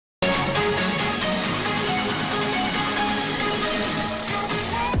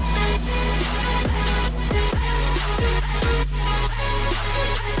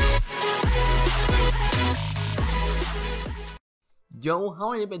Yo, how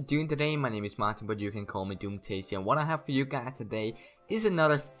are you been doing today? My name is Martin, but you can call me Doomtasty, and what I have for you guys today is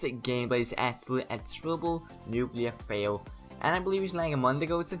another sick gameplay. It's actually a triple nuclear fail, and I believe it's like a month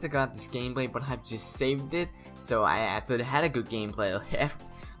ago since I got this gameplay, but I've just saved it, so I actually had a good gameplay left.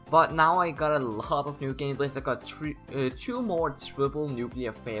 But now I got a lot of new gameplays. I got two more triple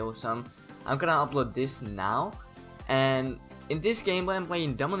nuclear fails. I'm gonna upload this now, and in this gameplay I'm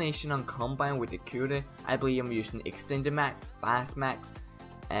playing Domination on Combine with the Cuda. I believe I'm using Extended Mag, Fast Mag,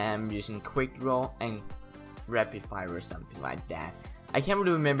 and I'm using Quick Draw and Rapid Fire or something like that. I can't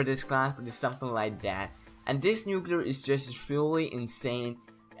really remember this class, but it's something like that. And this nuclear is just really insane,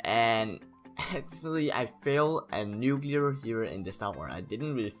 and actually I failed a nuclear here in the start, where I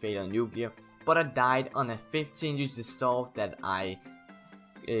didn't really fail a nuclear, but I died on a 15 used to solve that I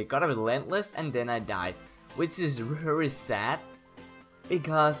got a relentless and then I died, which is very sad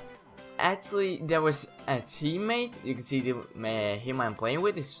because actually there was a teammate, you can see him I'm playing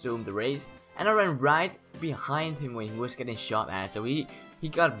with, he zoomed the race, and I ran right behind him when he was getting shot at, so he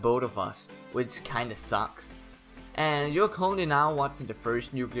got both of us, which kinda sucks. And you're currently now watching the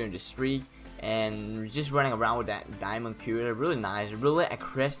first nuclear in the streak, and just running around with that diamond Cuda, really nice, really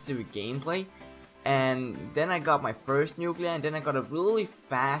aggressive gameplay. And then I got my first nuclear, and then I got a really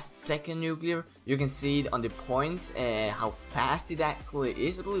fast second nuclear. You can see it on the points how fast it actually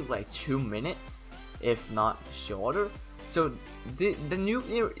is. I believe like 2 minutes, if not shorter. So the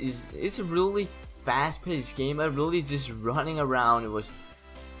nuclear is a really fast-paced game. I really just running around. It was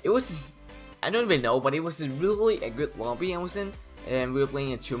just, I don't even know, but it was really a good lobby I was in. And we were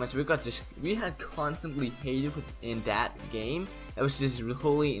playing in 2 minutes. We had constantly hated in that game. It was just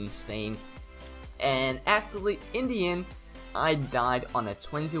really insane. And actually, in the end, I died on a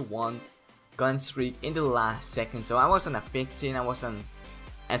 21 gun streak in the last second. So I was on a 15, I was on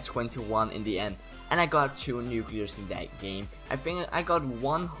a 21 in the end. And I got 2 nuclears in that game. I think I got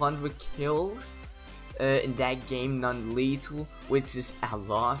 100 kills in that game, non-lethal, which is a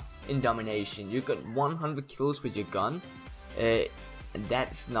lot in Domination. You got 100 kills with your gun. And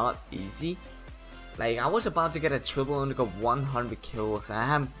that's not easy. Like, I was about to get a triple and got 100 kills.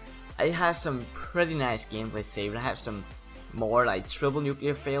 I have some pretty nice gameplay saved. I have some more like triple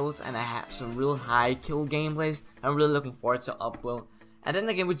nuclear fails, and I have some real high kill gameplays. I'm really looking forward to upload. And then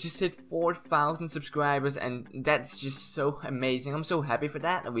again, we just hit 4,000 subscribers, and that's just so amazing. I'm so happy for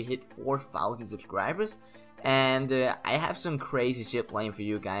that we hit 4,000 subscribers. And I have some crazy shit playing for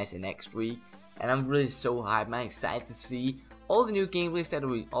you guys in next week, and I'm really so hyped. I'm excited to see all the new gameplays that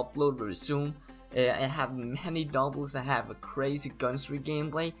we upload very soon. I have many doubles. I have a crazy gun streak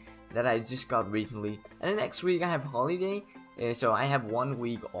gameplay that I just got recently, and the next week I have holiday, so I have 1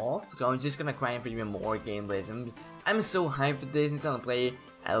 week off, so I'm just gonna grind for even more gameplays. I'm so hyped for this. I'm gonna play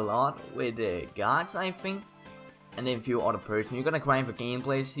a lot with gods, I think, and then a few other person. You're gonna grind for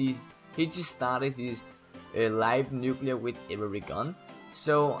gameplays. He just started his live nuclear with every gun,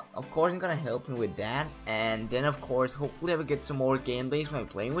 so of course I'm gonna help him with that, and then of course hopefully I will get some more gameplays when I'm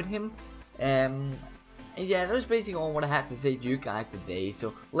playing with him. And yeah, that's basically all what I have to say to you guys today.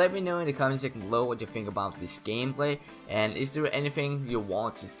 So let me know in the comment section below what you think about this gameplay, and is there anything you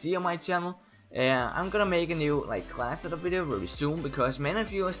want to see on my channel. I'm gonna make a new like class setup video very soon, because many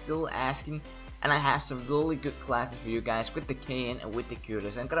of you are still asking, and I have some really good classes for you guys with the KN and with the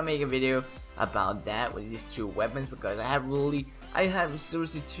Cuda. So I'm gonna make a video about that with these 2 weapons, because I have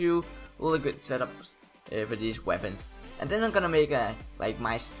seriously 2 really good setups for these weapons. And then I'm gonna make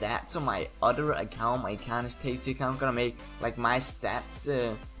my stats on my other account, my Tasty account. I'm gonna make like my stats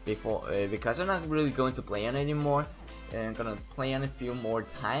before because I'm not really going to play on it anymore. I'm gonna play on a few more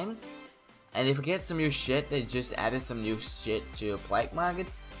times. And if I get some new shit, they just added some new shit to Black Market,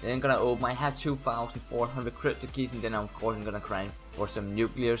 then I'm gonna open. I have 2,400 crypto keys, and then of course I'm gonna grind for some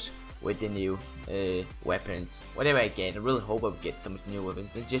nuclears with the new weapons. Whatever I get, I really hope I get some new weapons.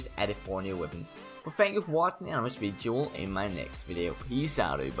 They just added 4 new weapons. Well, thank you for watching, and I will see you all in my next video. Peace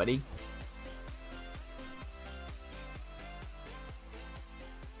out, everybody.